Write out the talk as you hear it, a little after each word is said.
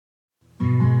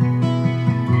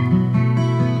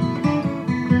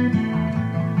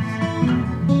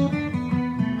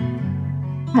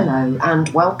Hello and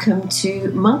welcome to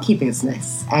Monkey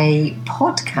Business, a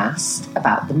podcast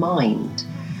about the mind.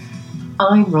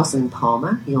 I'm Rosalind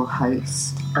Palmer, your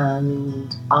host,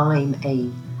 and I'm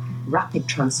a rapid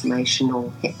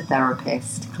transformational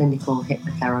hypnotherapist, clinical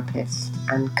hypnotherapist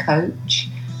and coach.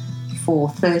 For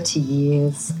 30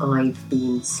 years, I've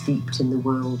been steeped in the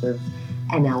world of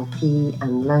NLP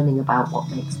and learning about what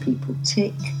makes people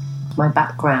tick. My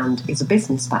background is a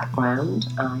business background.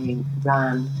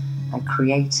 I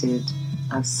created,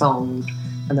 I sold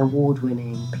an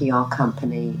award-winning PR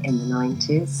company in the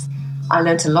 90s. I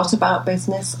learnt a lot about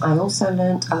business. I also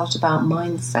learnt a lot about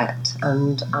mindset,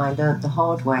 and I learnt the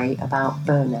hard way about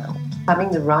burnout.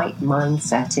 Having the right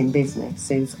mindset in business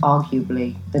is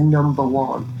arguably the number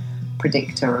one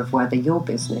predictor of whether your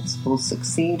business will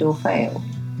succeed or fail.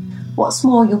 What's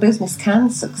more, your business can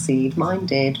succeed, mine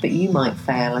did, but you might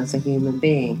fail as a human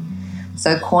being.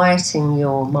 So quieting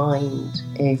your mind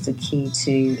is a key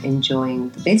to enjoying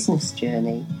the business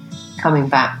journey, coming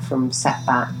back from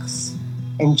setbacks,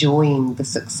 enjoying the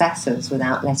successes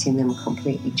without letting them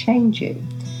completely change you,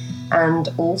 and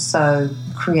also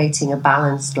creating a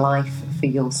balanced life for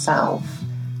yourself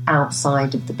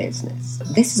outside of the business.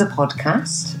 This is a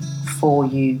podcast for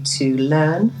you to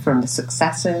learn from the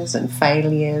successes and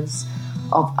failures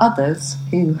of others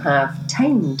who have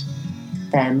tamed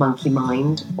their monkey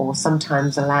mind or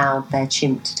sometimes allowed their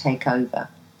chimp to take over.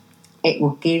 It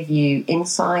will give you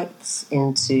insights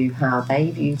into how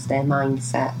they've used their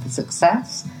mindset for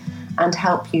success and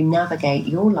help you navigate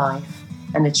your life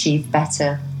and achieve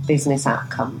better business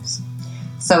outcomes.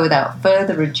 So without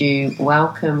further ado,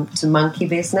 welcome to Monkey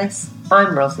Business.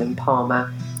 I'm Rosalind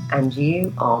Palmer and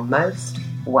you are most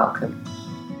welcome.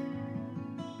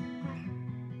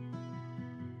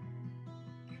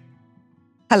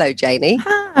 Hello, Janie.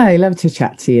 Hi, love to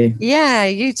chat to you. Yeah,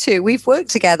 you too. We've worked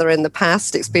together in the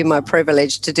past. It's been my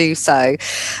privilege to do so.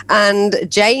 And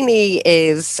Janie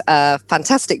is a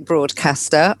fantastic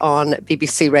broadcaster on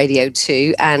BBC Radio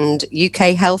 2 and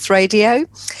UK Health Radio.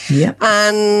 Yep.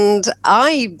 And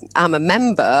I am a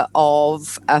member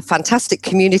of a fantastic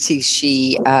community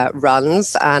she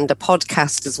runs and a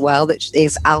podcast as well that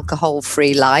is Alcohol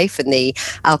Free Life and the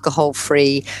Alcohol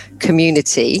Free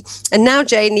Community. And now,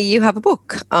 Janie, you have a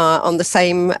book on the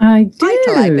same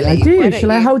title, I believe. I do. Shall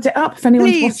I hold it up if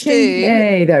anyone's Please watching? do.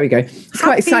 Yay, there we go. It's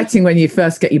quite exciting when you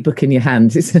first get your book in your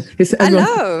hand. It's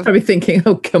everyone probably thinking,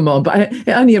 oh, come on. But it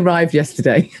only arrived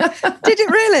yesterday. Did it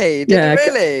really? Did it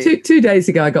really? Two days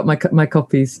ago, I got my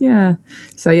copies. Yeah.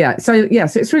 So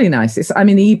it's really nice.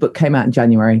 The ebook came out in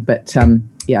January, but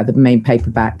the main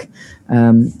paperback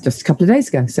just a couple of days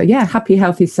ago. So yeah, happy,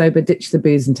 healthy, sober, ditch the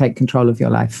booze and take control of your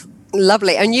life.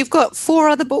 Lovely. And you've got 4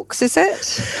 other books, is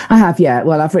it? I have, yeah.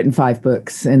 Well, I've written 5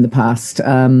 books in the past,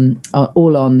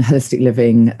 all on holistic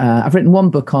living. I've written 1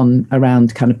 book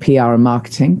around kind of PR and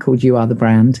marketing called You Are the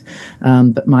Brand.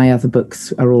 But my other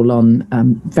books are all on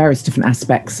various different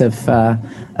aspects of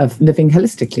living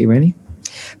holistically, really.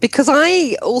 Because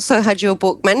I also had your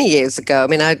book many years ago. I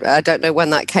mean, I don't know when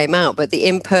that came out, but The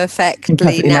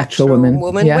Imperfectly Natural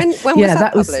Woman. Yeah. When was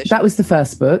that published? That was the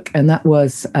first book, and that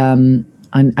was...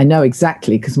 I know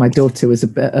exactly because my daughter was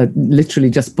literally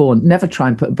just born. Never try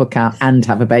and put a book out and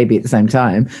have a baby at the same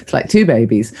time. It's like 2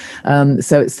 babies.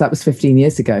 That was 15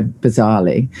 years ago,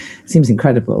 bizarrely. Seems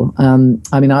incredible.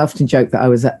 I often joke that I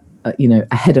was,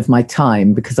 ahead of my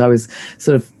time because I was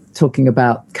sort of talking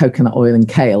about coconut oil and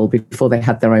kale before they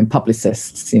had their own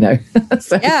publicists, So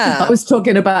yeah. I was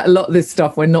talking about a lot of this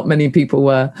stuff when not many people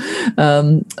were.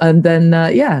 And then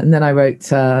I wrote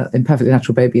Imperfectly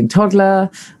Natural Baby and Toddler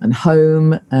and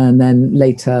Home. And then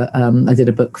later I did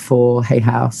a book for Hay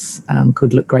House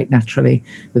called Look Great Naturally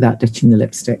Without Ditching the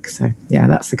Lipstick. So yeah,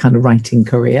 that's the kind of writing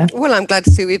career. Well, I'm glad to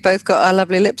see we've both got our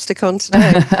lovely lipstick on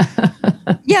today.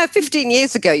 Yeah, 15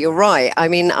 years ago, you're right. I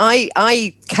mean,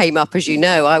 I came up, as you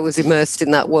know, I was immersed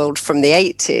in that world from the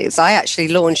 80s. I actually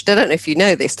launched, I don't know if you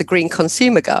know this, the Green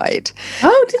Consumer Guide.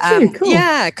 Oh, did you? Cool.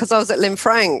 Yeah, because I was at Lynn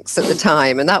Franks at the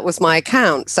time, and that was my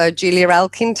account. So Julia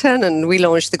Elkington, and we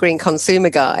launched the Green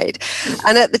Consumer Guide.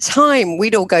 And at the time,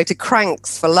 we'd all go to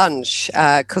Cranks for lunch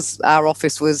because our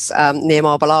office was near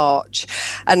Marble Arch.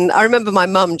 And I remember my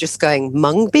mum just going,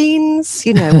 mung beans?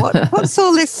 What's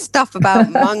all this stuff about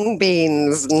mung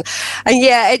beans? And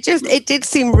yeah, it did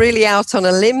seem really out on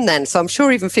a limb then. So I'm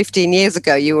sure even 15 years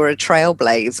ago, you were a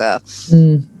trailblazer.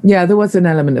 Yeah, there was an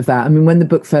element of that. I mean, when the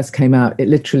book first came out, it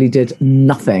literally did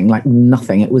nothing.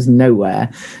 It was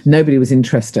nowhere. Nobody was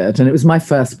interested. And it was my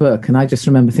first book. And I just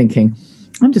remember thinking,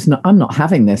 I'm not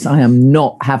having this. I am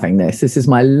not having this. This is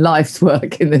my life's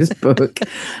work in this book.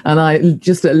 And I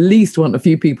just at least want a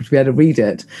few people to be able to read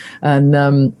it.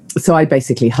 And so I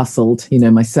basically hustled,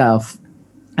 myself.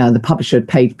 The publisher had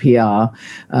paid PR.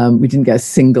 We didn't get a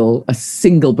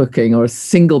single booking or a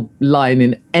single line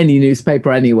in any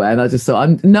newspaper anywhere. And I just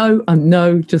thought, no.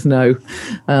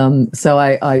 So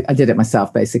I did it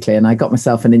myself, basically. And I got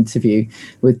myself an interview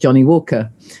with Johnny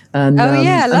Walker. And,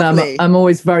 lovely. And I'm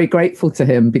always very grateful to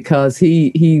him because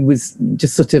he was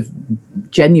just sort of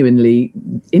genuinely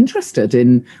interested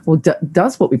in, well,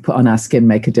 does what we put on our skin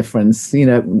make a difference?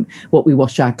 What we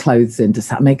wash our clothes in, does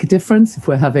that make a difference? If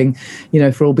we're having,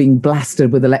 if we're all being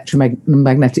blasted with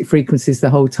electromagnetic frequencies the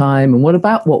whole time, and what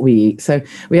about what we eat? So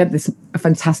we had this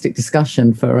fantastic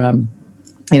discussion for an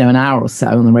hour or so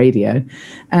on the radio,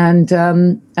 and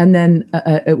then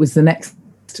it was the next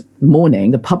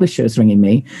morning, the publisher is ringing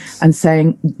me and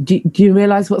saying, do you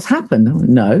realize what's happened? I went,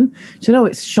 no. Do you know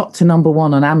it's shot to number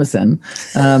 1 on Amazon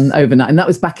overnight? And that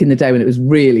was back in the day when it was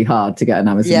really hard to get an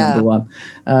Amazon number 1.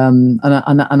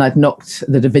 And I'd knocked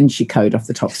the Da Vinci Code off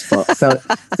the top spot. So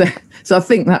I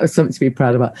think that was something to be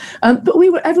proud about.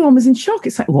 But everyone was in shock.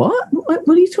 It's like, what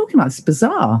are you talking about? It's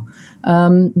bizarre.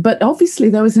 But obviously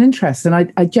there was an interest, and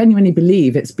I genuinely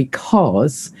believe it's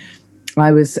because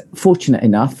I was fortunate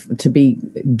enough to be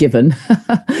given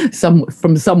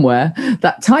from somewhere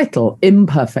that title,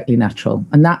 Imperfectly Natural.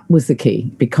 And that was the key,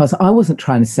 because I wasn't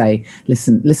trying to say,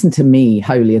 listen to me,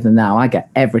 holier than thou. I get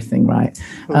everything right.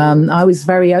 I was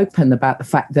very open about the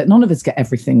fact that none of us get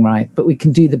everything right, but we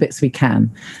can do the bits we can.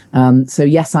 So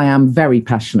yes, I am very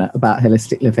passionate about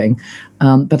holistic living,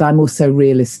 but I'm also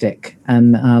realistic.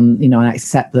 And, I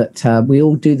accept that we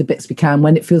all do the bits we can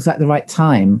when it feels like the right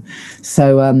time.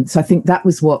 So I think that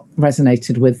was what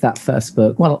resonated with that first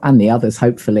book, well, and the others,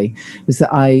 hopefully, was that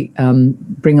I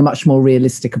bring a much more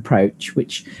realistic approach,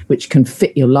 which can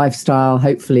fit your lifestyle,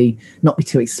 hopefully not be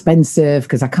too expensive,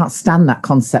 because I can't stand that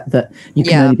concept that you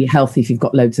can only be healthy if you've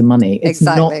got loads of money. It's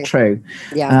not true.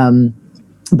 Yeah.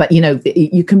 But,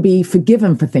 you can be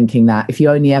forgiven for thinking that if you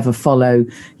only ever follow,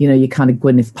 your kind of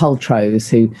Gwyneth Paltrow's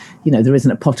who, there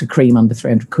isn't a pot of cream under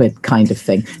 300 quid kind of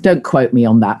thing. Don't quote me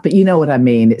on that, but you know what I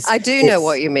mean. I do know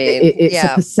what you mean. It's a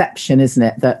perception, isn't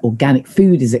it, that organic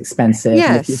food is expensive. Yes.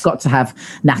 And if you've got to have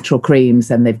natural creams,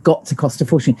 then they've got to cost a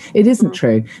fortune. It isn't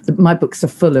true. My books are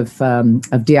full of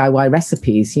DIY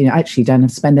recipes. I actually don't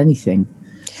have to spend anything.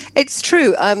 It's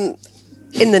true.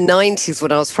 In the 90s,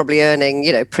 when I was probably earning,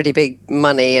 pretty big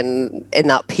money and in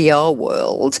that PR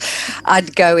world,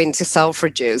 I'd go into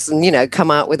Selfridges and,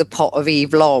 come out with a pot of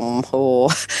Yves Lom or,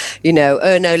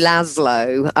 Erno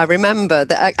Laszlo. I remember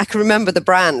that I can remember the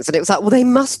brands, and it was like, well, they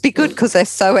must be good because they're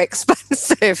so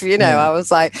expensive. I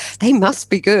was like, they must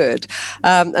be good.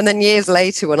 And then years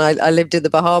later, when I lived in the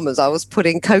Bahamas, I was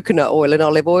putting coconut oil and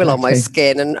olive oil on my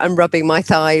skin and rubbing my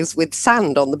thighs with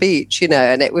sand on the beach,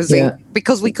 and it was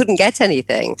because we couldn't get anything.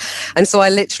 And so I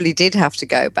literally did have to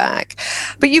go back.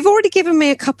 But you've already given me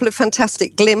a couple of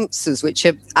fantastic glimpses, which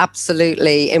are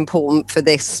absolutely important for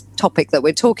this topic that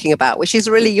we're talking about, which is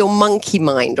really your monkey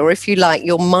mind, or if you like,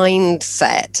 your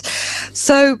mindset.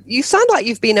 So you sound like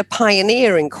you've been a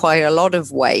pioneer in quite a lot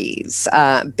of ways,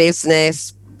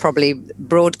 business, probably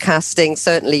broadcasting,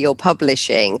 certainly your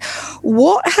publishing.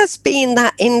 What has been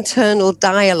that internal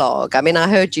dialogue? I mean, I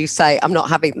heard you say, I'm not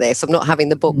having this, I'm not having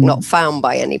the book not found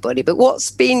by anybody, but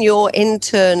what's been your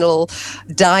internal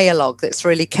dialogue that's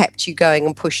really kept you going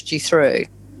and pushed you through?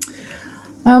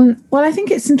 Well, I think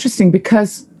it's interesting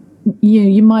because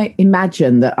you might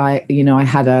imagine that I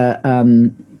had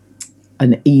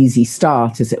an easy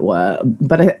start, as it were,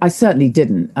 but I certainly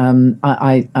didn't.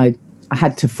 I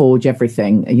had to forge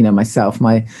everything, myself.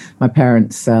 My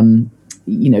parents, had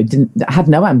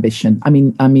no ambition. I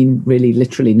mean, really,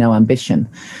 literally no ambition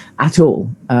at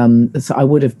all. So I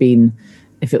would have been,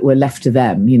 if it were left to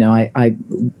them, I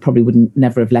probably wouldn't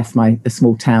never have left the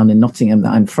small town in Nottingham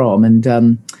that I'm from.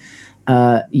 And,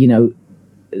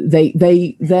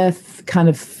 their kind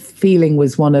of feeling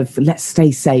was one of, let's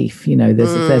stay safe.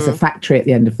 There's a factory at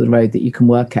the end of the road that you can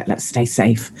work at. Let's stay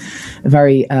safe. A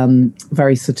very,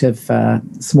 very sort of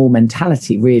small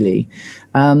mentality, really.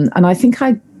 And I think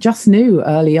I just knew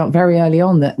very early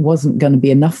on, that wasn't going to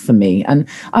be enough for me. And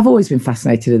I've always been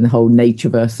fascinated in the whole nature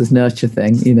versus nurture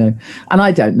thing, and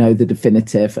I don't know the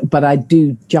definitive, but I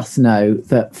do just know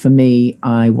that for me,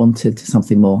 I wanted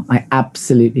something more. I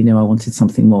absolutely knew I wanted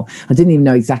something more. I didn't even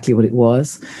know exactly what it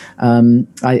was.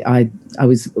 I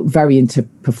was very into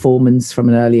performance from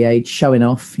an early age, showing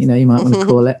off, you might want to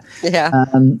call it. Yeah.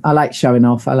 I like showing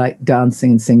off. I like dancing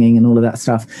and singing and all of that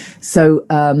stuff. So,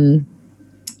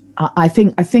 I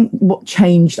think what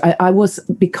changed, I was,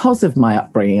 because of my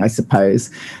upbringing, I suppose,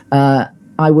 I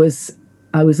was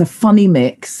a funny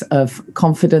mix of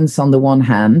confidence on the one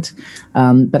hand,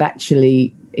 but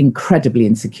actually incredibly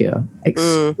insecure,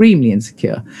 extremely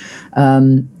insecure.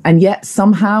 And yet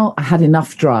somehow I had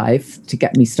enough drive to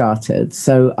get me started.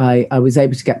 So I was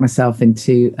able to get myself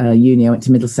into uni. I went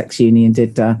to Middlesex Uni and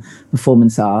did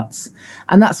performance arts.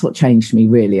 And that's what changed me,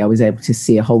 really. I was able to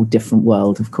see a whole different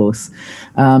world, of course.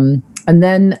 And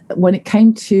then when it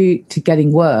came to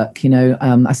getting work,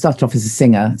 I started off as a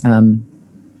singer.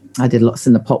 I did lots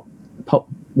in the pop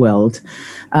world.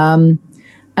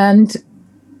 And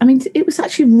I mean, it was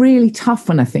actually really tough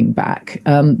when I think back,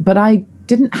 but I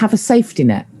didn't have a safety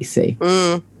net, you see.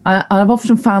 I've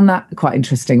often found that quite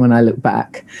interesting when I look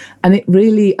back. And it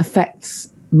really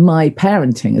affects my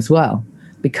parenting as well,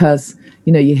 because,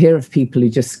 you hear of people who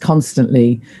just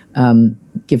constantly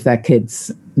give their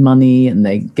kids money, and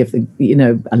they give them,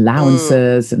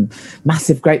 allowances and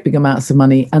massive, great big amounts of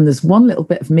money. And there's one little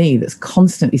bit of me that's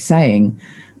constantly saying,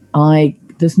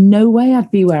 there's no way I'd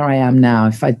be where I am now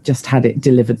if I just had it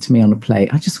delivered to me on a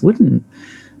plate. I just wouldn't.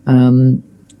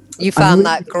 You found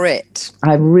that grit.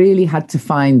 I really had to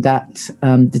find that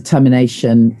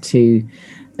determination to,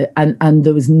 and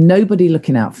there was nobody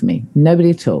looking out for me, nobody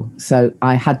at all. So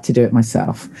I had to do it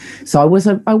myself. So I was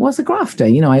a grafter.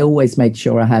 I always made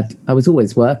sure I was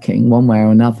always working one way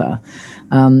or another.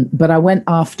 But I went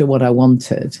after what I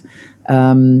wanted.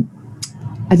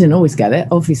 I didn't always get it,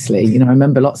 obviously. I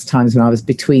remember lots of times when I was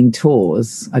between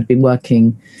tours, I'd been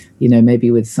working, maybe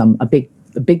with a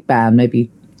big band, maybe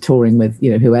touring with,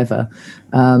 whoever.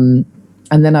 And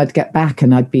then I'd get back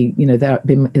and I'd be,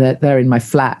 there in my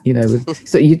flat,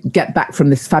 so you'd get back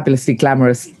from this fabulously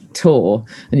glamorous tour,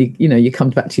 and you come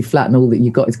back to your flat and all that you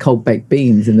got is cold baked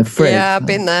beans in the fridge. Yeah, I've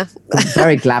been there.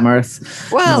 Very glamorous.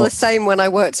 Well, the same when I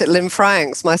worked at Lynn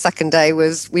Franks. My second day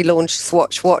was we launched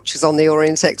Swatch watches on the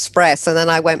Orient Express, and then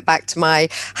I went back to my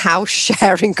house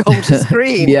sharing Golders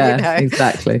Green. Yeah,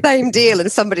 exactly. Same deal,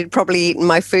 and somebody had probably eaten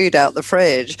my food out the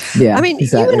fridge. Yeah, I mean,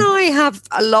 exactly. You and I have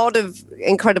a lot of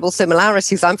incredible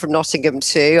similarities. I'm from Nottingham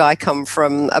too. I come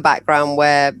from a background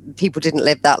where people didn't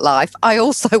live that life. I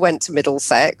also went to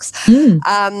Middlesex.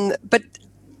 But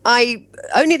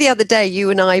only the other day, you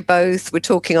and I both were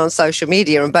talking on social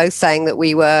media and both saying that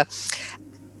we were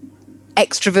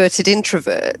extroverted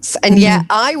introverts. And yet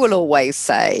I will always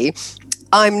say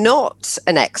I'm not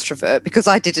an extrovert because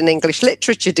I did an English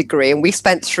literature degree and we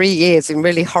spent 3 years in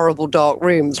really horrible dark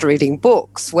rooms reading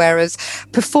books, whereas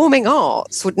performing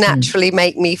arts would naturally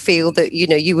make me feel that,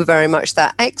 you were very much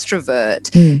that extrovert.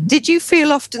 Did you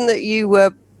feel often that you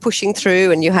were pushing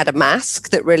through and you had a mask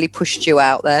that really pushed you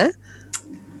out there?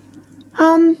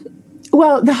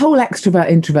 Well, the whole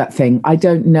extrovert introvert thing, I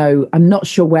don't know. I'm not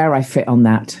sure where I fit on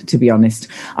that, to be honest.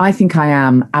 I think I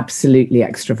am absolutely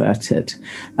extroverted.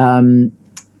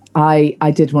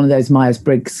 I did one of those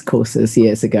Myers-Briggs courses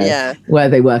years ago, where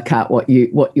they work out what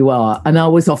you are, and I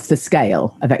was off the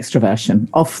scale of extroversion,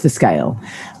 off the scale.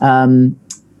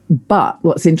 But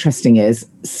what's interesting is,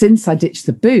 since I ditched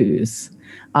the booze,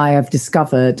 I have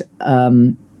discovered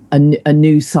a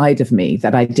new side of me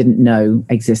that I didn't know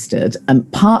existed. And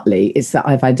partly it's that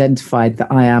I've identified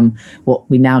that I am what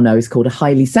we now know is called a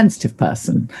highly sensitive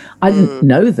person. I didn't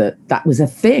know that was a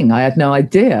thing. I had no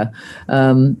idea.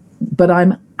 But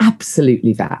I'm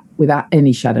absolutely that, without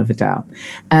any shadow of a doubt.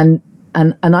 And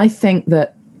I think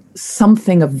that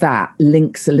something of that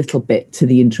links a little bit to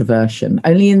the introversion,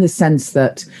 only in the sense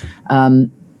that,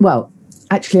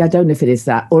 actually, I don't know if it is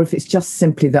that, or if it's just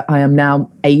simply that I am now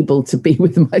able to be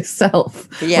with myself.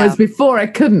 Yeah. Whereas before I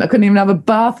couldn't even have a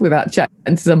bath without chatting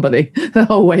to somebody the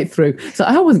whole way through. So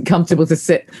I wasn't comfortable to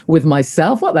sit with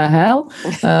myself. What the hell?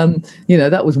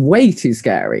 That was way too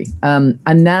scary.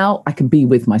 And now I can be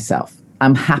with myself.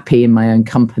 I'm happy in my own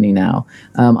company now.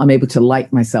 I'm able to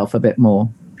like myself a bit more.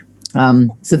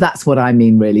 So that's what I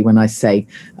mean, really, when I say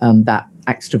that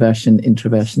extroversion,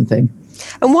 introversion thing.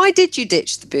 And why did you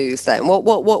ditch the booze then?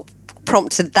 What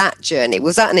prompted that journey?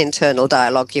 Was that an internal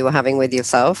dialogue you were having with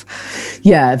yourself?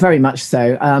 Yeah, very much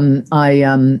so.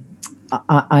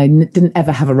 I didn't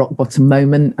ever have a rock bottom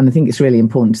moment, and I think it's really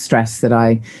important to stress that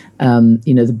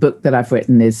the book that I've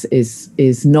written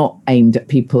is not aimed at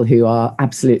people who are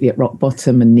absolutely at rock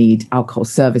bottom and need alcohol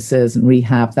services and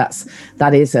rehab.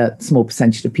 That is a small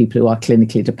percentage of people who are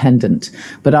clinically dependent.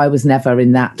 But I was never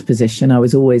in that position. I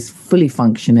was always fully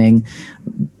functioning,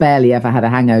 barely ever had a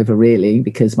hangover, really,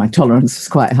 because my tolerance was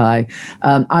quite high.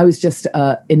 I was just,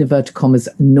 in inverted commas,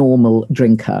 normal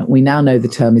drinker. We now know the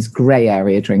term is grey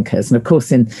area drinkers. And Of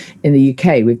course, in the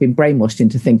UK, we've been brainwashed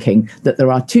into thinking that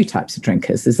there are two types of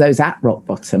drinkers. There's those at rock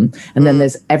bottom, and then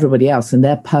there's everybody else, and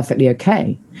they're perfectly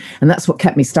okay. And that's what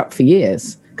kept me stuck for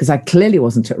years, because I clearly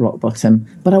wasn't at rock bottom,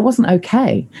 but I wasn't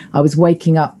okay. I was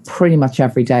waking up pretty much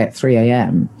every day at 3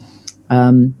 a.m.,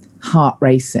 heart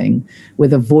racing,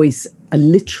 with a voice,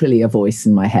 literally a voice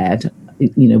in my head.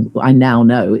 You know, I now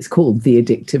know it's called the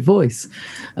addictive voice.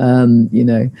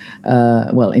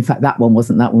 Well, in fact, that one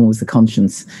wasn't. That one was the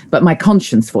conscience. But my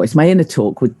conscience voice, my inner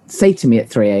talk, would say to me at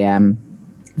 3 a.m.,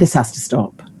 this has to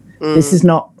stop. This is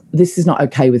not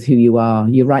okay with who you are.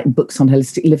 You're writing books on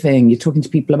holistic living. You're talking to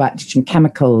people about ditching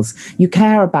chemicals. You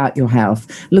care about your health.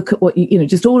 Look at what,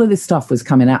 just all of this stuff was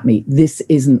coming at me. This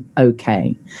isn't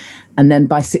okay. And then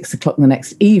by 6 o'clock the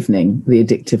next evening, the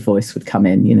addictive voice would come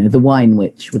in. The wine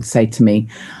witch would say to me,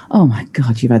 oh my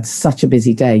God, you've had such a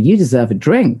busy day. You deserve a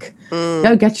drink.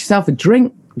 Go get yourself a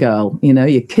drink, girl.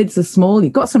 Your kids are small.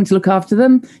 You've got something to look after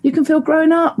them. You can feel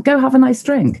grown up. Go have a nice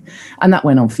drink. And that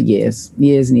went on for years and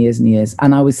years and years.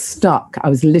 And I was stuck. I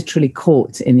was literally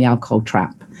caught in the alcohol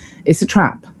trap. It's a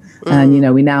trap.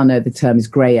 And, we now know the term is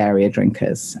grey area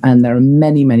drinkers, and there are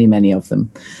many, many, many of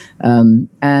them. And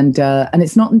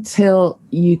it's not until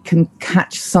you can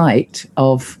catch sight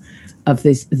of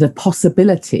the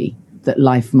possibility that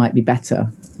life might be better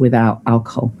without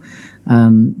alcohol,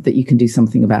 that you can do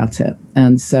something about it.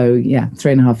 And so,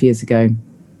 3.5 years ago,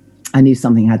 I knew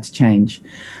something had to change.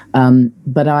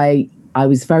 But I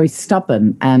was very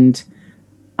stubborn, and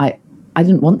I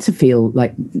didn't want to feel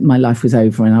like my life was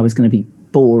over and I was going to be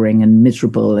boring and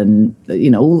miserable, and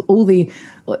all the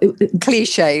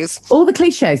cliches.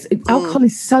 Alcohol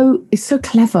is so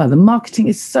clever. The marketing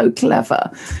is so clever.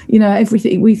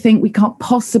 Everything we think we can't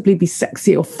possibly be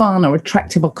sexy or fun or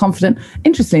attractive or confident.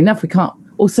 Interestingly enough, we can't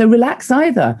also relax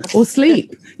either, or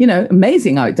sleep.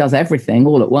 Amazing how it does everything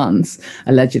all at once,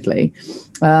 allegedly.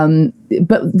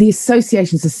 But the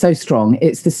associations are so strong.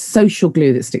 It's the social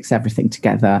glue that sticks everything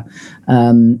together.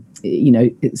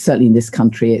 Certainly in this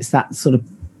country, it's that sort of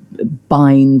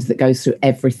bind that goes through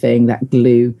everything, that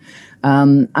glue.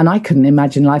 And I couldn't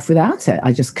imagine life without it.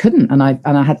 I just couldn't. And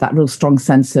I had that real strong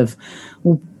sense of,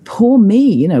 well, poor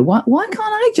me, why can't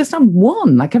I just have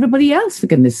one like everybody else, for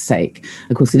goodness sake?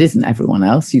 Of course, it isn't everyone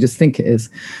else. You just think it is.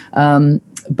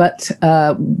 But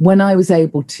when I was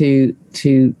able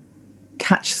to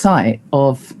catch sight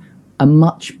of a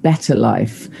much better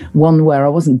life, one where I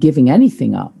wasn't giving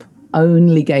anything up,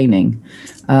 only gaining,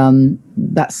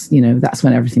 that's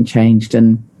when everything changed.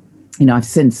 And I've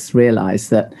since realized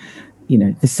that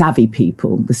the savvy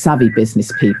people, the savvy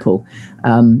business people,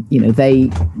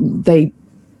 they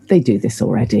do this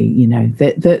already.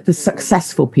 The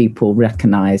successful people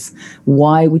recognize,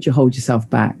 why would you hold yourself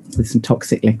back with some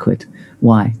toxic liquid?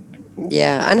 Why?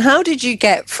 Yeah. And how did you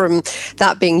get from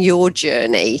that being your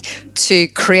journey to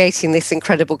creating this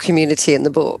incredible community in the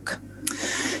book?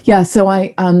 Yeah, so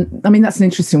that's an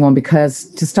interesting one, because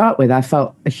to start with, I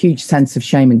felt a huge sense of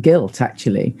shame and guilt,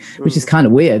 actually, which is kind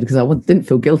of weird, because I didn't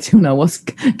feel guilty when I was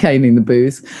caning the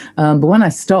booze. But when I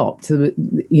stopped,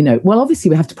 obviously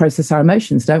we have to process our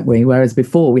emotions, don't we? Whereas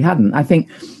before we hadn't. I think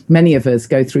many of us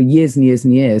go through years and years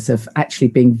and years of actually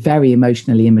being very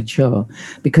emotionally immature,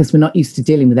 because we're not used to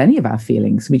dealing with any of our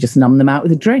feelings. We just numb them out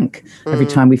with a drink. Every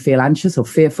time we feel anxious or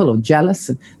fearful or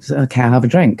jealous, okay, I'll have a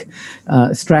drink.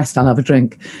 Stressed, I'll have a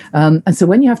drink. And so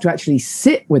when you have to actually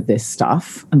sit with this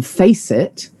stuff and face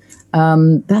it,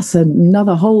 that's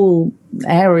another whole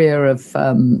area of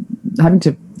having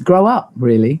to grow up,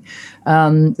 really.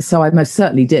 So I most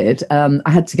certainly did. I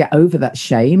had to get over that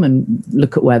shame and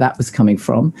look at where that was coming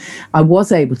from. I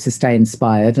was able to stay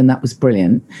inspired, and that was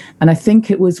brilliant. And I think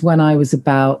it was when I was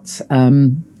about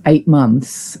 8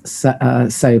 months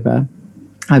sober,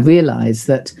 I realized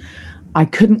that I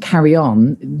couldn't carry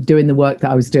on doing the work that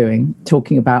I was doing,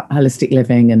 talking about holistic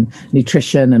living and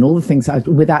nutrition and all the things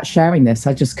without sharing this.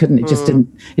 I just couldn't. It just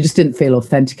didn't feel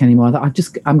authentic anymore. I thought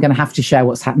I'm going to have to share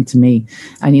what's happened to me,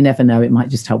 and you never know, it might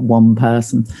just help one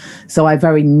person. So I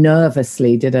very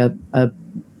nervously did a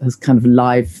kind of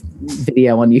live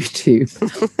video on YouTube,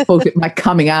 called it my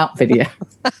coming out video.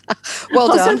 Well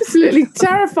done. I was absolutely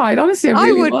terrified. Honestly,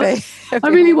 I would be. I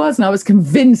really was. And I was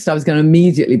convinced I was going to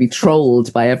immediately be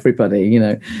trolled by everybody,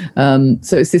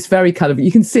 So it's this very kind of,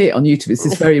 you can see it on YouTube. It's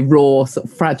this very raw, sort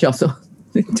of fragile, sort of,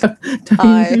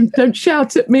 don't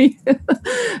shout at me.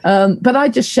 But I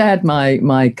just shared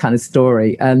my kind of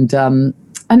story. And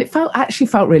it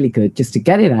felt really good just to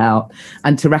get it out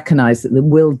and to recognize that there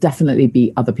will definitely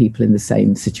be other people in the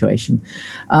same situation.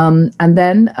 And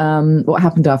then what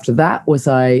happened after that was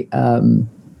I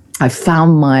I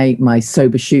found my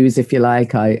sober shoes, if you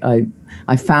like. I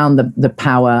found the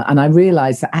power, and I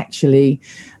realized that actually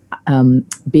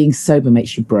being sober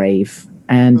makes you brave,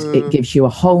 and it gives you a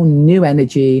whole new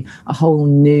energy, a whole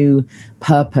new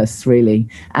purpose, really.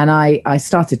 And I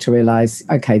started to realize,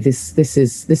 okay, this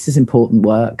is important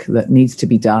work that needs to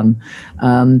be done.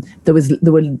 There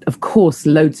were of course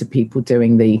loads of people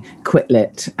doing the Quit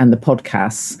Lit and the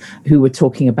podcasts who were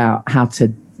talking about how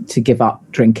to give up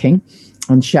drinking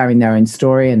and sharing their own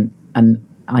story, and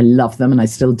I love them, and I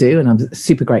still do, and I'm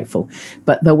super grateful.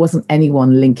 But there wasn't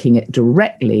anyone linking it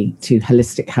directly to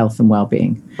holistic health and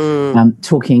well-being,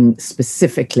 talking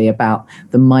specifically about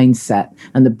the mindset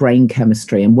and the brain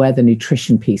chemistry and where the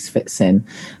nutrition piece fits in.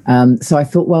 So I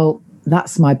thought, well,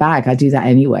 that's my bag. I do that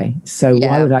anyway. So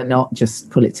why would I not just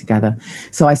pull it together?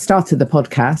 So I started the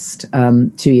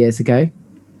podcast 2 years ago.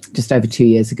 Just over 2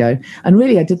 years ago. And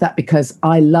really, I did that because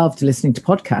I loved listening to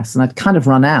podcasts, and I'd kind of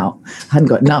run out. I hadn't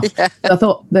got enough. So I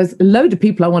thought, there's a load of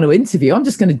people I want to interview. I'm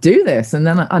just going to do this. And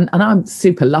then I'm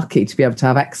super lucky to be able to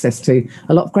have access to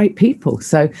a lot of great people.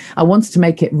 So I wanted to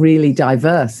make it really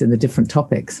diverse in the different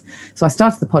topics. So I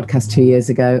started the podcast 2 years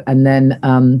ago, and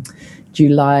then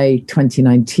July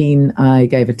 2019, I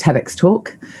gave a TEDx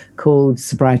talk called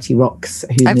Sobriety Rocks.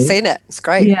 I've seen it. It's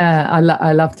great. Yeah,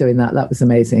 I love doing that. That was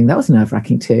amazing. That was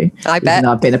nerve-wracking too. I bet.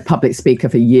 I've been a public speaker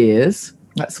for years.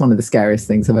 That's one of the scariest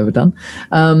things I've ever done.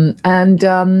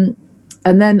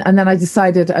 And then I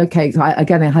decided, okay, so I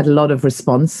had a lot of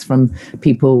response from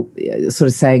people sort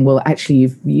of saying, well,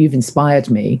 actually, you've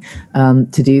inspired me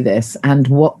to do this. And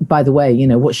by the way,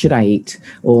 what should I eat?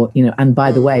 Or, and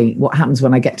by the way, what happens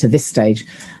when I get to this stage?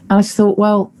 And I just thought,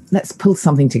 well, let's pull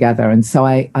something together. And so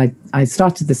I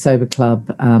started the Sober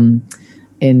Club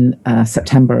in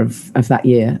September of that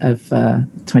year, of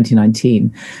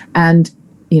 2019. And,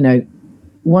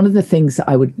 one of the things that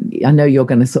I know you're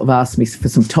going to sort of ask me for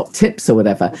some top tips or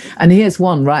whatever. And here's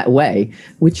one right away,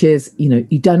 which is,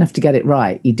 you don't have to get it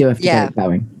right. You do have to get it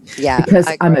going. Yeah. Because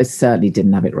I most certainly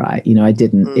didn't have it right. I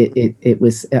didn't. It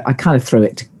was, I kind of threw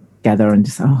it together and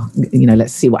just,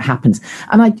 let's see what happens.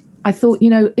 And I thought,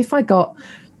 if I got,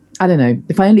 I don't know,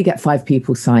 if I only get 5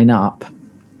 people sign up,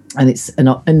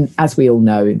 and as we all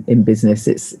know in business,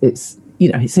 it's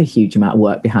a huge amount of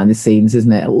work behind the scenes,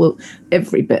 isn't it? Well,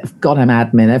 every bit of goddamn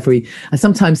admin, I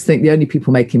sometimes think the only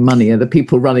people making money are the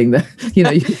people running the, your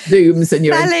Zooms and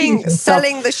your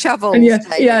selling the shovels. And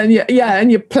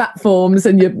and your platforms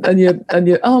and your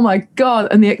oh my God,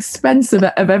 and the expense of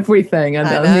everything and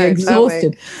the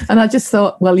exhaustion. And I just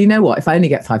thought, well, you know what? If I only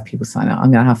get 5 people sign up,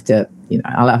 I'm going to have to,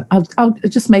 I'll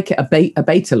just make it a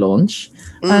beta launch,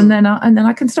 and then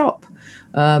I can stop.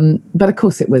 But of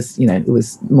course it was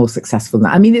more successful than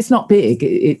that. I mean, it's not big.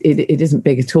 It isn't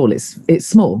big at all. It's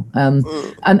small. And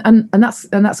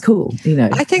that's cool.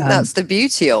 I think that's the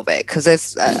beauty of it, because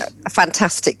there's a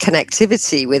fantastic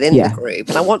connectivity within the group.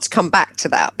 And I want to come back to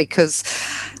that because,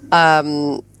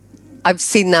 I've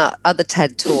seen that other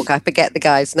TED talk. I forget the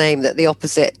guy's name. That the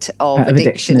opposite of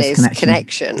addiction is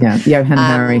connection. Yeah, Johann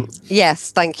Hari. Yes,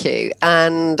 thank you.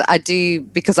 And I do,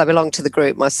 because I belong to the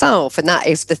group myself, and that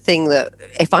is the thing that,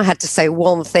 if I had to say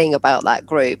one thing about that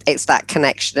group, it's that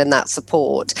connection and that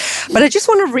support. But I just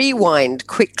want to rewind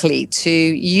quickly to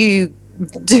you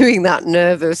doing that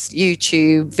nervous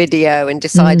YouTube video and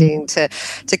deciding to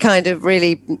kind of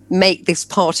really make this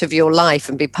part of your life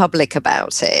and be public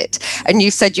about it. And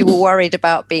you said you were worried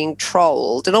about being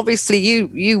trolled. And obviously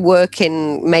you work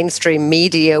in mainstream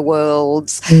media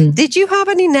worlds. Did you have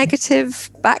any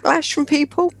negative backlash from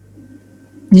people?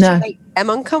 Did you make them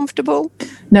uncomfortable?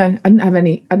 No, I didn't have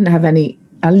any.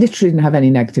 I literally didn't have any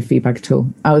negative feedback at all.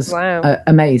 I was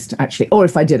amazed, actually. Or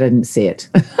if I did, I didn't see it.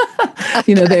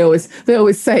 They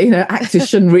always say, actors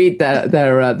shouldn't read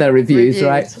their reviews,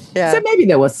 right? Yeah. So maybe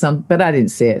there was some, but I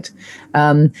didn't see it.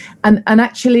 And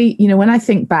actually, when I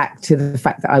think back to the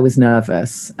fact that I was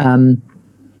nervous,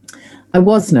 I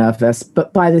was nervous,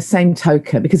 but by the same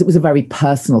token, because it was a very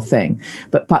personal thing,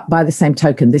 but by the same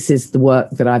token, this is the work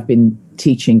that I've been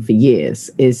teaching for years,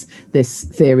 is this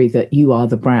theory that you are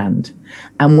the brand.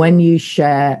 And when you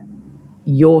share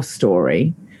your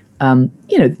story,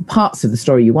 parts of the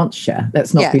story you want to share,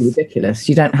 let's not be ridiculous.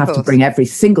 You don't have to bring every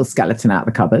single skeleton out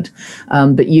of the cupboard,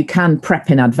 but you can prep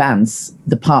in advance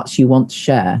the parts you want to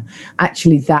share.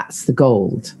 Actually, that's the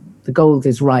gold. The gold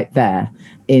is right there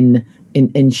in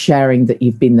sharing that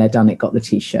you've been there, done it, got the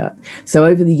T-shirt. So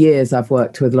over the years, I've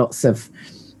worked with lots of,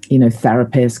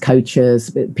 therapists,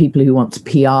 coaches, people who want to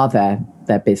PR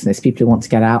their business, people who want to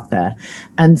get out there.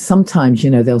 And sometimes,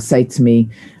 they'll say to me,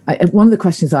 one of the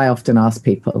questions I often ask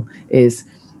people is,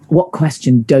 what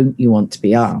question don't you want to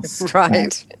be asked?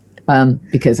 Right.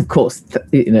 Because of course,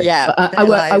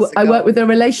 I work with a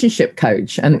relationship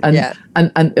coach and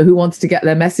who wants to get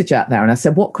their message out there. And I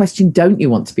said, what question don't you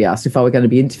want to be asked if I were going to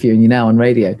be interviewing you now on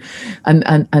radio?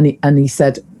 And he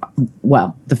said,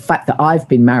 well, the fact that I've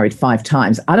been married 5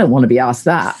 times, I don't want to be asked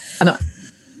that. And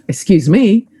excuse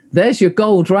me, there's your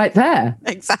gold right there.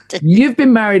 Exactly. You've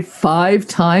been married 5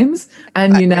 times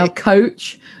and you now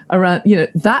coach around,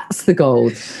 that's the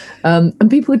gold. And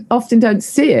people often don't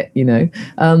see it,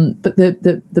 but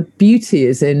the beauty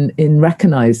is in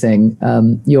recognizing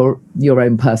your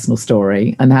own personal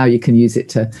story and how you can use it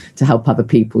to help other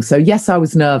people. So yes, I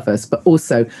was nervous, but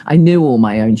also I knew all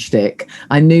my own shtick.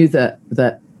 I knew that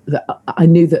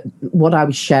what I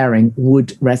was sharing would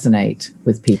resonate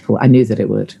with people. I knew that it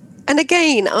would. And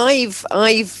again, I've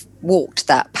walked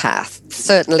that path,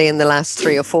 certainly in the last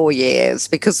 3 or 4 years,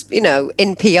 because,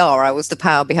 in PR, I was the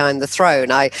power behind the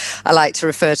throne. I like to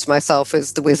refer to myself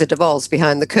as the Wizard of Oz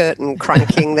behind the curtain,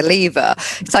 cranking the lever.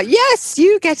 It's like, yes,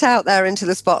 you get out there into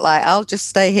the spotlight. I'll just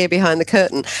stay here behind the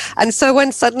curtain. And so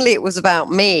when suddenly it was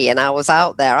about me and I was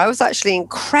out there, I was actually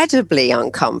incredibly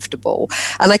uncomfortable.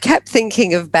 And I kept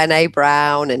thinking of Brené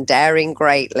Brown and Daring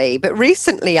Greatly. But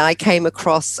recently I came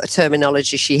across a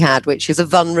terminology she had, which is a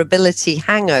vulnerability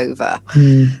hangover.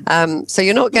 So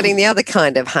you're not getting the other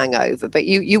kind of hangover, but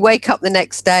you wake up the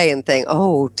next day and think,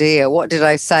 oh dear, what did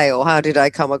I say or how did I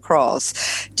come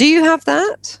across? Do you have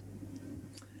that?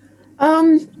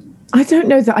 I don't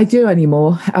know that I do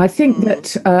anymore. I think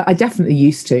that I definitely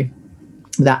used to,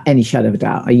 without any shadow of a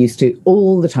doubt. I used to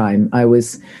all the time. I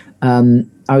was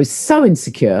so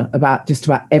insecure about just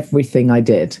about everything I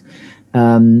did.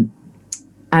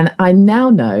 And I now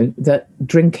know that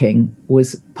drinking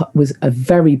was a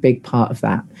very big part of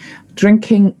that.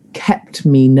 Drinking kept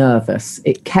me nervous.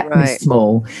 It kept me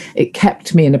small. It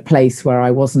kept me in a place where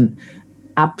I wasn't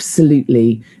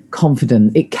absolutely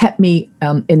confident. It kept me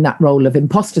in that role of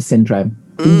imposter syndrome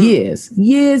for years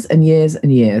and years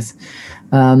and years.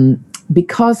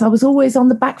 Because I was always on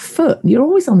the back foot. You're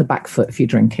always on the back foot if you're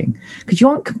drinking, because you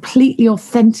aren't completely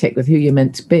authentic with who you're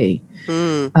meant to be.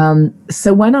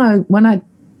 So when I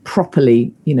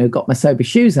properly, got my sober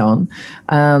shoes on,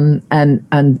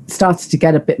 and started to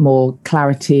get a bit more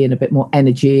clarity and a bit more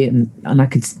energy, and I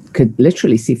could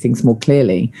literally see things more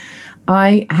clearly,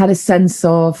 I had a sense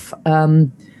of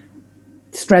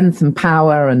strength and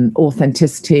power and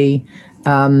authenticity.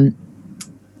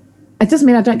 It doesn't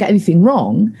mean I don't get anything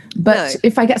wrong, but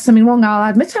if I get something wrong, I'll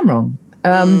admit I'm wrong.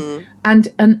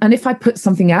 And if I put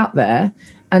something out there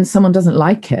and someone doesn't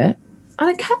like it, I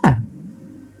don't care.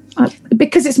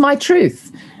 Because it's my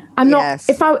truth. I'm not.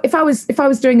 If I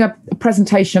was doing a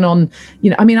presentation on,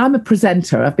 I'm a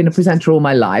presenter. I've been a presenter all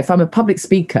my life. I'm a public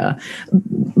speaker,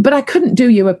 but I couldn't do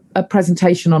you a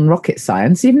presentation on rocket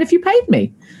science, even if you paid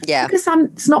me. Yeah, because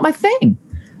it's not my thing.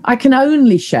 I can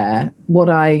only share what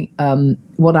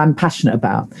I'm passionate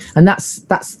about, and that's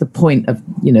the point of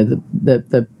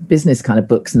the business kind of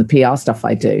books and the PR stuff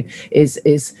I do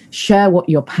is share what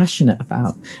you're passionate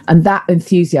about, and that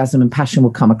enthusiasm and passion will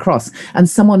come across. And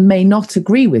someone may not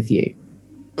agree with you.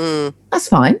 That's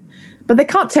fine, but they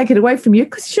can't take it away from you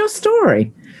because it's your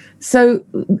story. So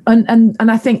and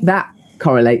I think that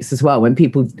correlates as well. When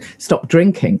people stop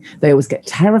drinking, they always get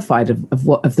terrified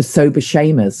of the sober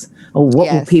shamers, or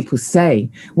what will people say?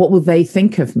 What will they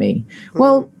think of me?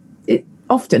 Well,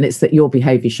 often it's that your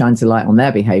behaviour shines a light on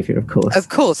their behaviour, of course. Of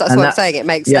course, that's what I'm saying. It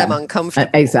makes them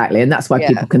uncomfortable. Exactly, and that's why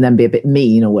people can then be a bit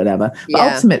mean or whatever. But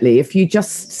ultimately, if you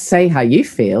just say how you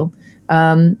feel,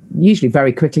 usually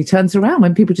very quickly turns around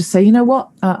when people just say, you know what,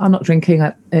 I'm not drinking.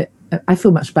 I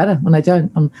feel much better when I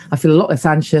don't. I feel a lot less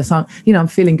anxious. I'm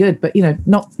feeling good, but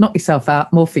knock yourself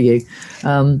out. More for you.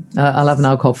 I'll have an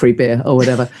alcohol-free beer or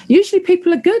whatever. Usually,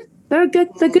 people are good. They're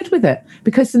good with it,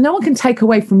 because no one can take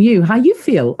away from you how you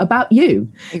feel about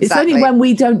you. Exactly. It's only when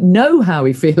we don't know how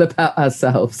we feel about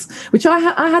ourselves, which I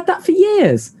had that for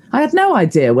years. I had no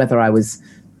idea whether I was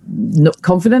not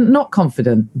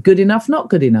confident, good enough, not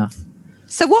good enough.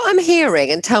 So what I'm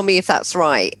hearing, and tell me if that's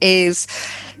right, is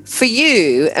for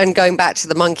you, and going back to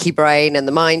the monkey brain and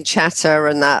the mind chatter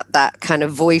and that kind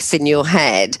of voice in your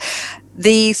head,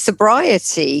 the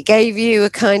sobriety gave you a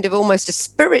kind of almost a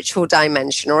spiritual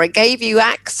dimension, or it gave you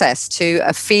access to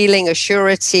a feeling, a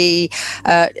surety.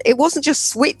 It wasn't just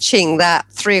switching that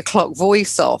 3 o'clock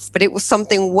voice off, but it was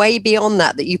something way beyond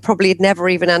that you probably had never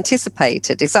even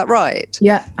anticipated. Is that right?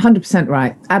 Yeah, 100%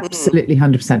 right. Absolutely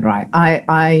 100% right.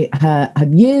 I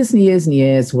had years and years and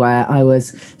years where I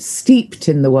was steeped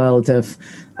in the world of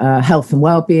health and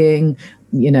well-being,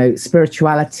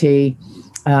 spirituality.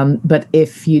 But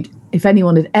if you'd if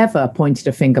anyone had ever pointed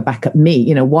a finger back at me,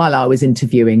 you know, while I was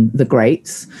interviewing the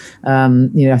greats,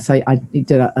 you know, so I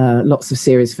did lots of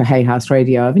series for Hay House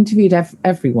Radio. I've interviewed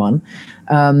everyone.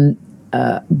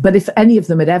 But if any of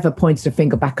them had ever pointed a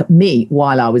finger back at me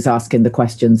while I was asking the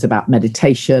questions about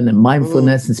meditation and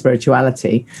mindfulness and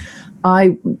spirituality,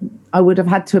 I would have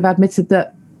had to have admitted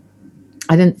that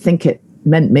I didn't think it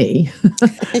meant me.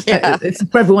 Yeah. It's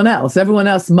for everyone else. Everyone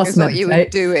else must meditate. What you were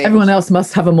doing. Everyone else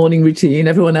must have a morning routine.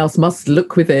 Everyone else must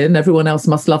look within. Everyone else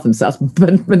must love themselves,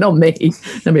 but not me.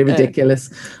 That'd be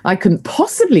ridiculous. I couldn't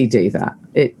possibly do that.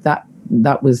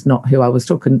 That was not who I was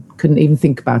talking. Couldn't even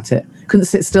think about it. Couldn't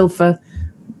sit still for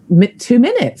 2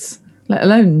 minutes, let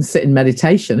alone sit in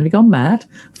meditation. Have you gone mad?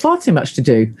 Far too much to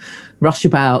do. Rush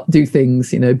about, do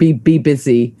things, you know, be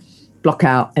busy, block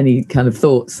out any kind of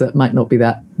thoughts that might not be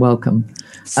that welcome.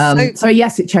 So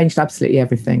yes, it changed absolutely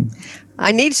everything.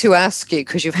 I need to ask you,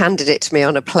 because you've handed it to me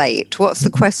on a plate, what's the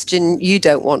question you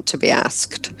don't want to be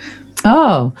asked?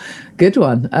 Oh, good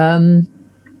one.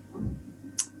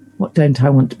 What don't I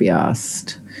want to be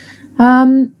asked?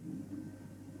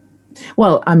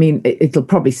 Well, I mean, it'll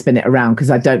probably spin it around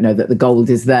because I don't know that the gold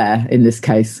is there in this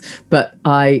case. But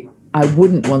I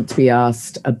wouldn't want to be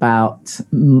asked about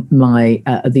my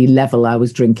the level I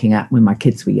was drinking at when my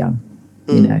kids were young,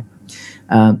 you know.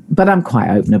 But I'm quite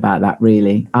open about that,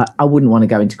 really. I wouldn't want to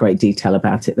go into great detail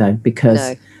about it, though,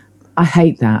 because I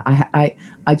hate that.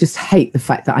 I just hate the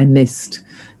fact that I missed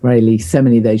really so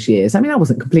many of those years. I mean, I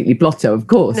wasn't completely blotto, of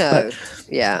course,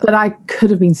 but I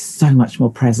could have been so much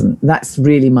more present. That's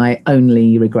really my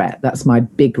only regret. That's my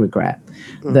big regret,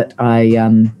 that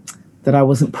I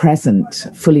wasn't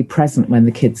fully present when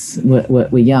the kids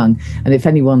were young. And if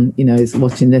anyone, you know, is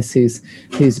watching this who's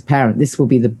a parent, this will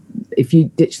be if you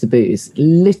ditch the booze,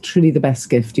 literally the best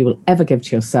gift you will ever give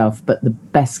to yourself, but the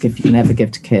best gift you can ever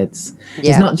give to kids.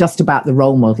 Yeah. It's not just about the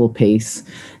role model piece.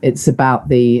 It's about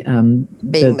the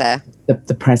being there,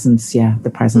 the presence. Yeah, the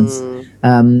presence.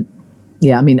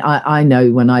 Yeah, I mean, I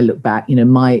know when I look back, you know,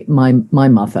 my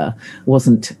mother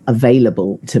wasn't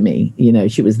available to me. You know,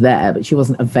 she was there, but she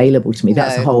wasn't available to me.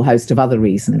 That's a whole host of other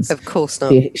reasons. Of course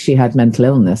not. She had mental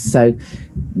illness, so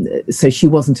she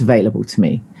wasn't available to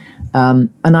me.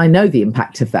 And I know the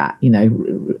impact of that, you know,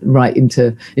 right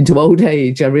into old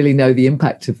age. I really know the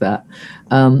impact of that.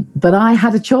 But I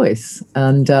had a choice,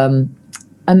 and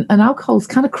alcohol's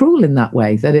kind of cruel in that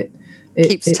way, that it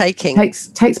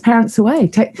takes parents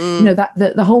away. You know, that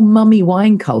the whole mummy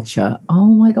wine culture. Oh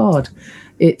my God,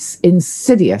 it's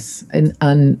insidious, and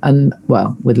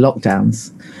well, with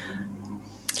lockdowns,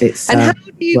 it's and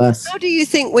worse. How do you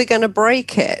think we're going to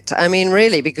break it? I mean,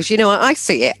 really, because, you know, I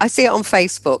see it on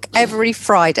Facebook every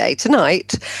Friday.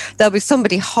 Tonight there'll be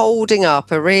somebody holding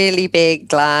up a really big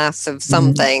glass of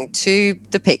something to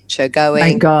the picture, going,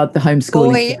 "Thank God the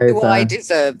homeschooling is over. Do I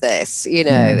deserve this?" You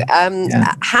know,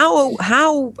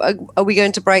 how are we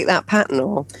going to break that pattern?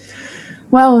 Or,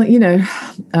 well, you know,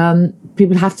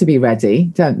 people have to be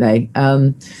ready, don't they?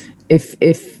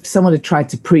 If someone had tried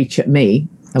to preach at me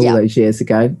all those years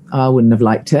ago, I wouldn't have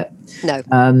liked it.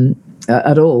 No.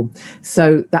 At all.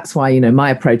 So that's why, you know, my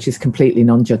approach is completely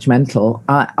non-judgmental.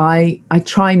 I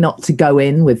try not to go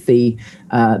in with the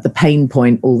pain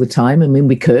point all the time. I mean,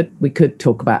 we could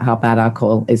talk about how bad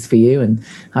alcohol is for you and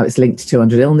how it's linked to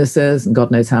 200 illnesses and God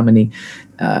knows how many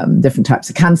different types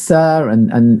of cancer,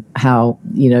 and how,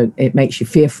 you know, it makes you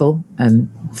fearful, and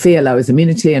fear lowers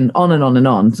immunity, and on and on and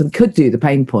on. So we could do the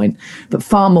pain point, but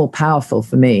far more powerful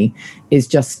for me is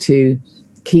just to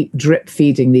keep drip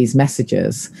feeding these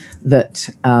messages that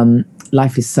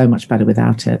life is so much better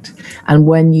without it. And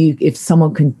if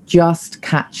someone can just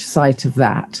catch sight of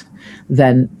that,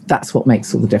 then that's what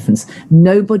makes all the difference.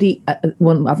 Nobody,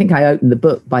 I think I opened the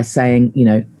book by saying, you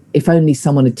know, if only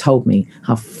someone had told me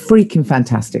how freaking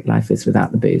fantastic life is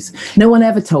without the booze. No one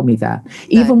ever told me that. No.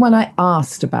 Even when I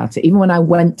asked about it, even when I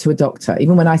went to a doctor,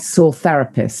 even when I saw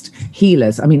therapists,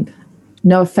 healers, I mean,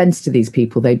 no offense to these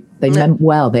people, they meant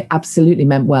well. They absolutely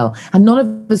meant well. And none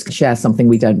of us can share something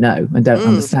we don't know and don't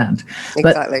understand.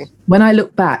 Exactly. But when I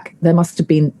look back, there must have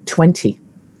been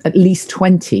at least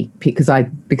 20, because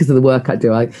of the work I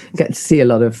do. I get to see a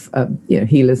lot of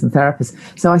healers and therapists.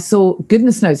 So I saw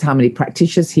goodness knows how many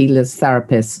practitioners, healers,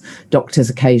 therapists, doctors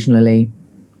occasionally,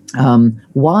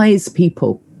 wise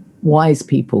people,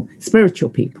 spiritual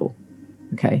people.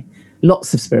 Okay.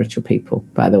 Lots of spiritual people,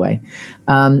 by the way.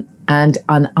 And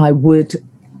I would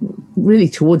really,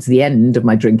 towards the end of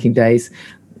my drinking days,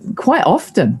 quite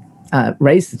often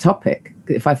raise the topic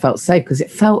if I felt safe, because it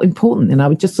felt important. And I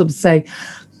would just sort of say,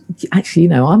 actually, you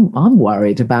know, I'm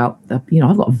worried about, I've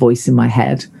got a voice in my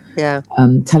head,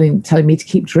 telling me to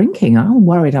keep drinking. I'm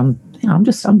worried I'm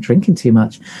I'm drinking too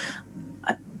much.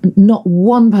 Not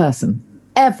one person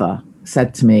ever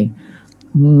said to me,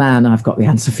 man, I've got the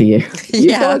answer for you.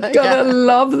 You're gonna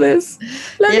love this.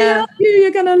 Let me help you.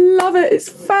 You're gonna love it. It's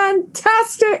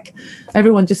fantastic.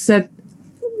 Everyone just said,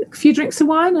 a few drinks of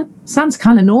wine. It sounds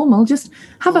kind of normal. Just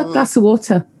have a glass of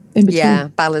water in between. Yeah,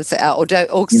 balance it out,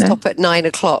 or stop at 9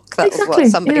 o'clock. That was what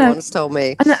somebody once told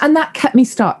me. And that kept me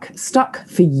stuck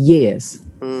for years.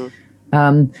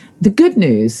 The good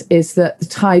news is that the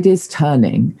tide is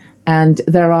turning. And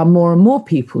there are more and more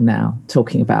people now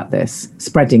talking about this,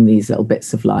 spreading these little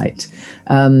bits of light.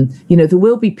 There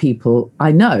will be people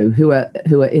I know who are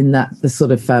in the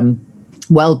sort of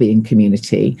well-being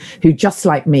community who, just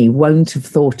like me, won't have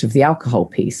thought of the alcohol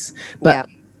piece. But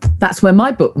that's where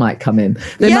my book might come in.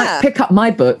 They might pick up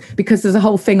my book because there's a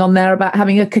whole thing on there about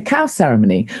having a cacao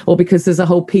ceremony, or because there's a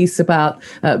whole piece about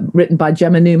written by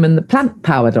Gemma Newman, the plant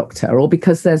power doctor, or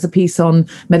because there's a piece on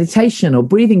meditation or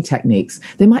breathing techniques.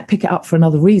 They might pick it up for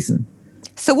another reason.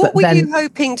 So what were you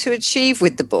hoping to achieve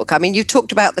with the book? I mean, you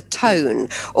talked about the tone,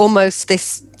 almost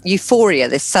this euphoria,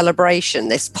 this celebration,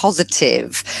 this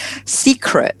positive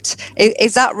secret.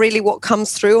 Is that really what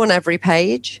comes through on every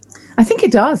page? I think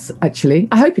it does, actually.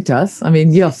 I hope it does. I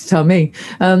mean, you have to tell me.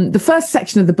 The first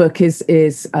section of the book is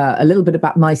a little bit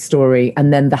about my story,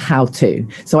 and then the how-to.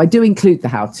 So I do include the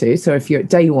how-to. So if you're at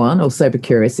day one or sober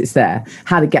curious, it's there.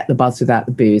 How to get the buzz without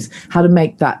the booze. How to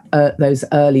make those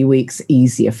early weeks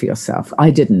easier for yourself. I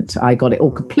didn't. I got it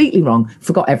all completely wrong.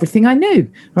 Forgot everything I knew,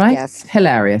 right? Yes.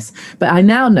 Hilarious. But I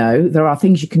now know there are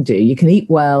things you can do. You can eat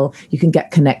well. You can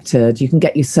get connected. You can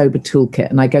get your sober toolkit.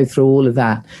 And I go through all of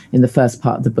that in the first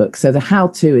part of the book. So the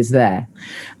how-to is there,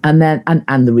 and then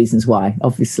and the reasons why,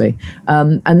 obviously.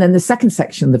 And then the second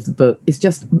section of the book is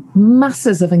just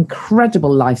masses of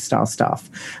incredible lifestyle stuff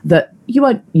that you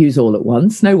won't use all at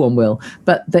once. No one will.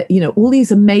 But that, all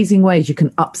these amazing ways you can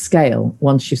upscale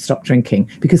once you stop drinking,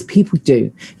 because people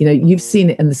do. You've seen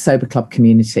it in the Sober Club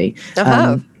community.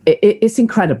 It's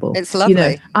incredible. It's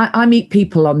lovely. I meet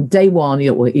people on day one,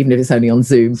 or even if it's only on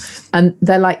Zoom, and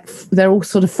they're all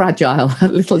sort of fragile,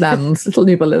 little lambs, little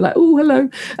newborn. They're like, oh, hello,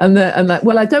 and like,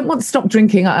 well, I don't want to stop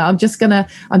drinking. I'm just gonna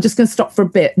stop for a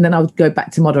bit, and then I'll go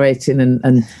back to moderating,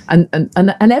 and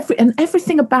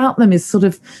everything about them is sort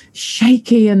of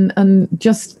shaky and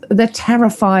just they're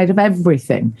terrified of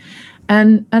everything.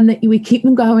 And we keep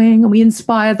them going, and we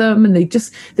inspire them, and they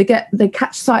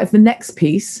catch sight of the next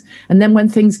piece. And then when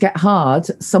things get hard,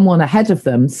 someone ahead of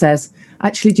them says,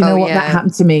 actually, do you know what? That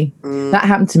happened to me. That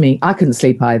happened to me. I couldn't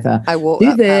sleep either.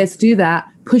 Do this, do that,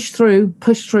 push through.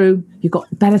 You've got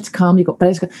better to come.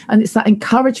 And it's that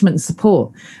encouragement and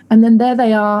support. And then there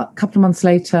they are a couple of months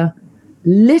later,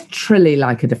 literally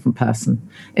like a different person.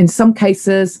 In some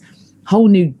cases, whole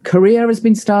new career has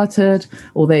been started,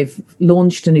 or they've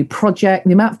launched a new project.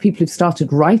 The amount of people who've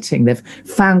started writing, they've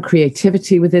found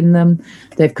creativity within them.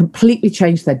 They've completely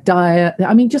changed their diet.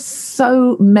 I mean, just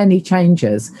so many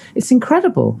changes. It's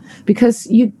incredible because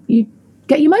you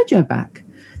get your mojo back.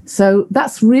 So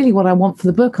that's really what I want for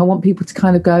the book. I want people to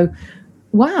kind of go,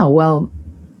 wow, well,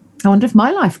 I wonder if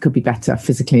my life could be better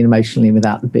physically and emotionally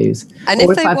without the booze. And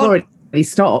or if I've already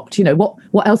stopped,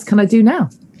 what else can I do now?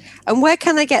 And where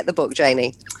can they get the book,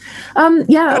 Janie? Hold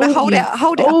it up again.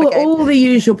 All the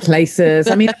usual places.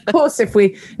 I mean, of course, if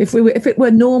it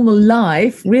were normal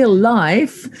life, real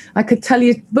life, I could tell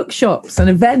you bookshops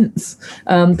and events.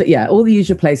 But yeah, all the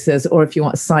usual places. Or if you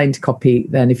want a signed copy,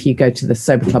 then if you go to the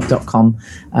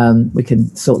soberclub.com, we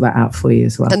can sort that out for you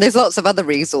as well. And there's lots of other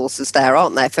resources there,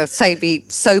 aren't there, for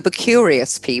sober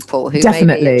curious people who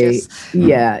definitely.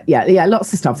 Yeah.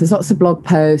 Lots of stuff. There's lots of blog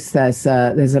posts. I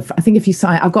think if you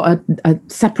sign, I've got a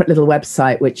separate little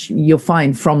website which you'll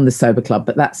find from the Sober Club,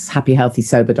 but that's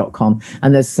happyhealthysober.com,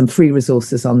 and there's some free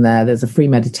resources on there. There's a free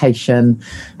meditation,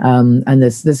 and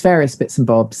there's various bits and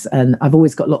bobs, and I've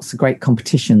always got lots of great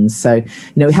competitions. So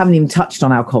we haven't even touched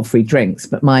on alcohol-free drinks,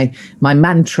 but my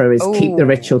mantra is keep the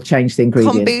ritual, change the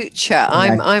ingredients. Kombucha.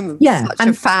 I'm such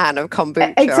a fan of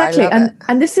kombucha. Exactly,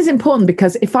 and this is important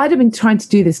because if I'd have been trying to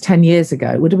do this 10 years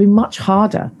ago, it would have been much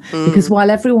harder, because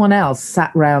while everyone else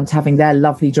sat around having their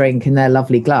lovely drink in their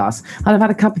lovely glass, I'd have had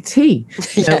a cup of tea,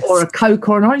 yes, or a Coke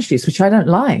or an orange juice, which I don't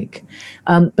like.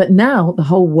 But now the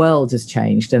whole world has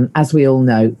changed. And as we all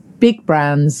know, big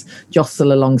brands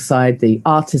jostle alongside the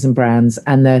artisan brands,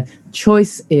 and their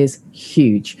choice is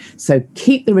huge. So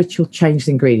keep the ritual, change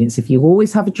the ingredients. If you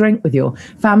always have a drink with your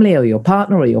family or your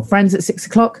partner or your friends at 6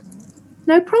 o'clock,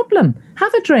 no problem.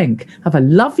 Have a drink, have a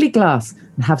lovely glass,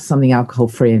 and have something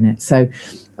alcohol-free in it. So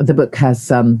the book has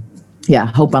a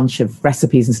whole bunch of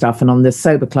recipes and stuff. And on the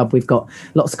Sober Club, we've got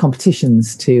lots of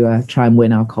competitions to try and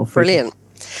win alcohol-free. Brilliant.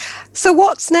 So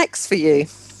what's next for you?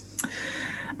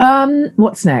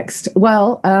 What's next?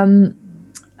 Well,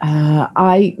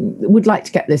 I would like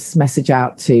to get this message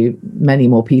out to many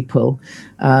more people.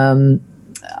 I'd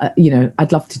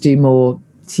love to do more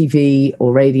TV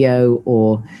or radio,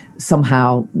 or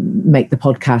somehow make the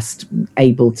podcast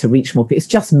able to reach more people. It's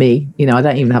just me, I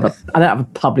don't even have I don't have a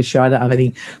publisher. I don't have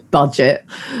any budget.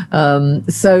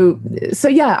 So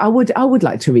yeah, I would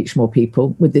like to reach more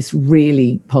people with this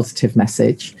really positive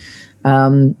message.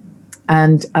 And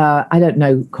I don't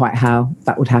know quite how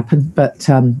that would happen, but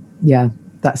yeah,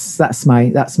 that's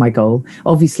my goal.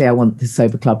 Obviously, I want the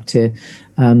Sober Club to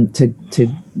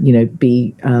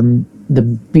be the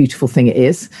beautiful thing it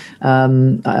is.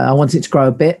 I want it to grow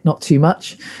a bit, not too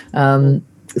much.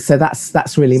 So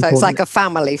that's really important. So it's like a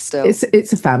family still.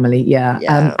 It's a family,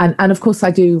 yeah. And of course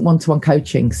I do one-to-one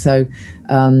coaching. So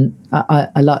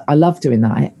I love doing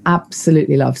that. I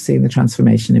absolutely love seeing the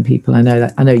transformation in people. I know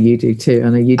that. I know you do too. I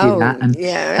know you do that. And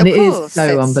it is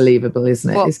so unbelievable, isn't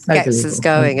it? What gets us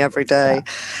going every day.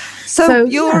 So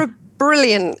you're a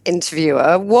brilliant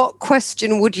interviewer. What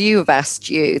question would you have asked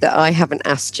you that I haven't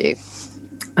asked you?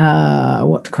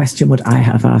 What question would I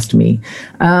have asked me?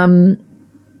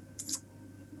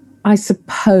 I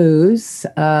suppose,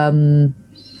 well,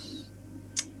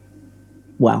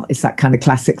 it's that kind of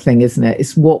classic thing, isn't it?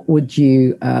 It's what would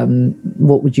you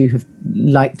have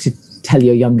liked to tell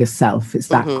your younger self? It's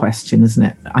that question, isn't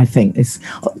it? I think it's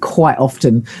quite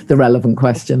often the relevant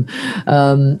question.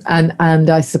 And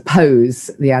I suppose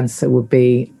the answer would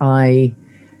be,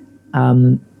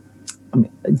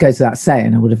 it goes without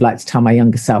saying, I would have liked to tell my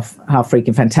younger self how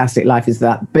freaking fantastic life is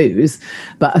without booze.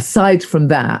 But aside from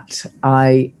that,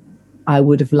 I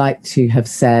would have liked to have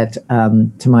said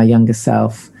to my younger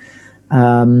self,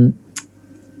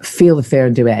 feel the fear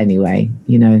and do it anyway.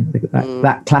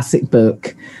 That classic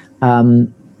book.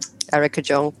 Erica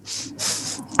Jong.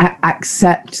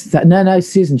 Accept that. No,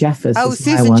 Susan Jeffers. Oh,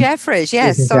 Susan Jeffers.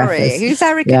 Yes, Susan sorry. Jeffers. Who's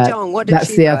Erica Jong? What did that's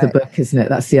she the write? Other book, isn't it?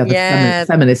 That's the other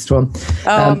feminist one.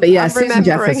 But yeah, Susan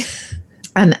Jeffers.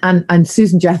 And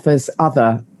Susan Jeffers'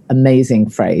 other amazing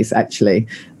phrase, actually,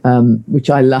 which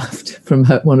I loved from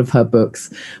one of her books,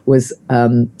 was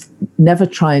never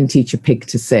try and teach a pig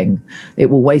to sing. It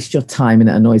will waste your time and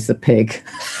it annoys the pig.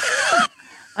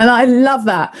 And I love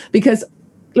that, because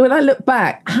when I look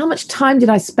back, how much time did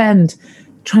I spend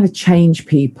trying to change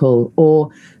people,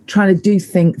 or trying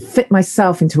to fit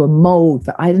myself into a mold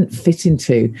that I didn't fit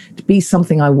into, to be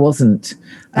something I wasn't.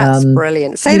 That's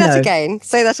brilliant. Say that again.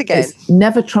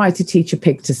 Never try to teach a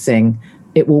pig to sing.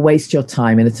 It will waste your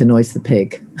time and it annoys the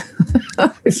pig.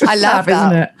 I love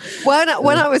that. Isn't it?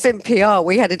 When I was in PR,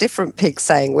 we had a different pig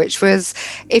saying, which was,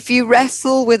 if you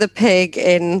wrestle with a pig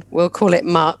in, we'll call it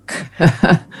muck,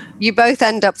 you both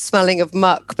end up smelling of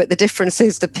muck, but the difference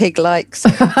is the pig likes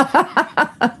it.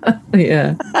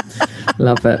 Yeah,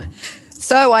 love it.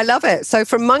 So I love it. So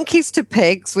from monkeys to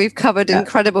pigs, we've covered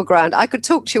incredible ground. I could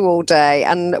talk to you all day,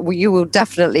 and you will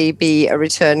definitely be a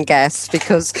return guest,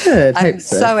 because I'm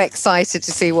so excited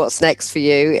to see what's next for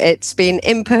you. It's been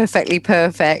imperfectly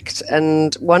perfect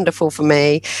and wonderful for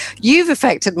me. You've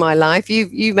affected my life.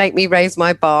 You make me raise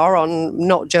my bar on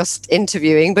not just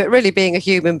interviewing, but really being a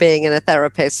human being and a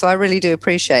therapist. So I really do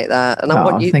appreciate that. And I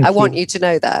want you to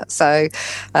know that. So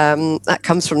that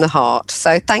comes from the heart.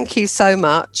 So thank you so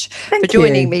much for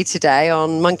joining me today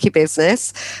on Monkey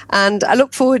Business, and I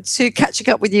look forward to catching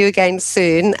up with you again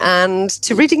soon and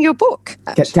to reading your book.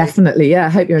 Definitely, I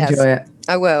hope you enjoy it.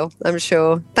 I will, I'm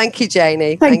sure. Thank you,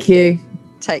 Janie. Thank you.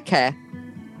 Take care.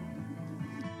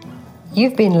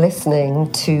 You've been listening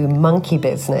to Monkey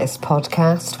Business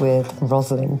podcast with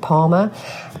Rosalind Palmer,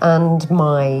 and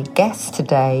my guest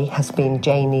today has been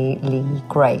Janie Lee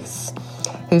Grace,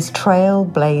 whose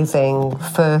trailblazing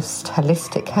first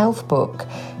holistic health book,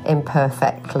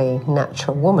 Imperfectly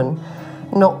Natural Woman,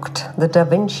 knocked the Da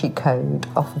Vinci Code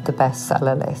off of the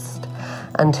bestseller list,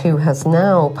 and who has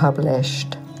now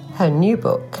published her new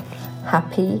book,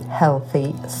 Happy,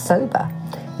 Healthy, Sober: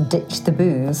 Ditch the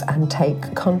Booze and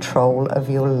Take Control of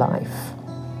Your Life.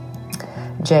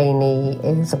 Janie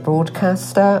is a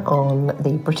broadcaster on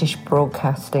the British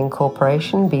Broadcasting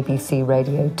Corporation, BBC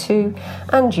Radio 2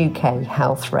 and UK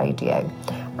Health Radio,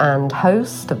 and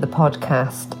host of the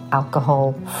podcast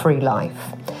Alcohol Free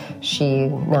Life. She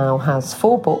now has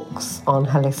 4 books on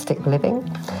holistic living,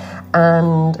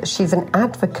 and she's an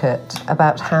advocate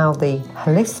about how the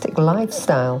holistic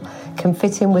lifestyle can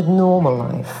fit in with normal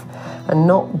life and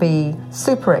not be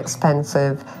super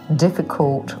expensive,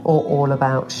 difficult, or all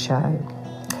about show.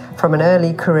 From an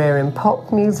early career in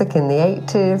pop music in the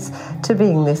 80s to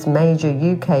being this major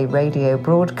UK radio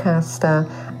broadcaster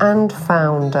and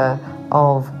founder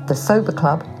of the Sober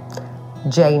Club,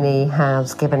 Janie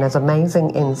has given us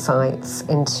amazing insights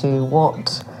into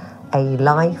what a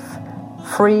life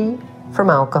free from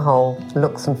alcohol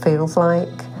looks and feels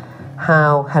like,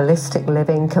 how holistic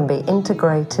living can be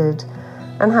integrated,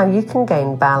 and how you can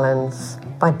gain balance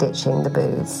by ditching the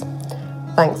booze.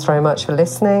 Thanks very much for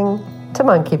listening to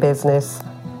Monkey Business.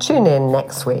 Tune in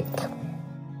next week.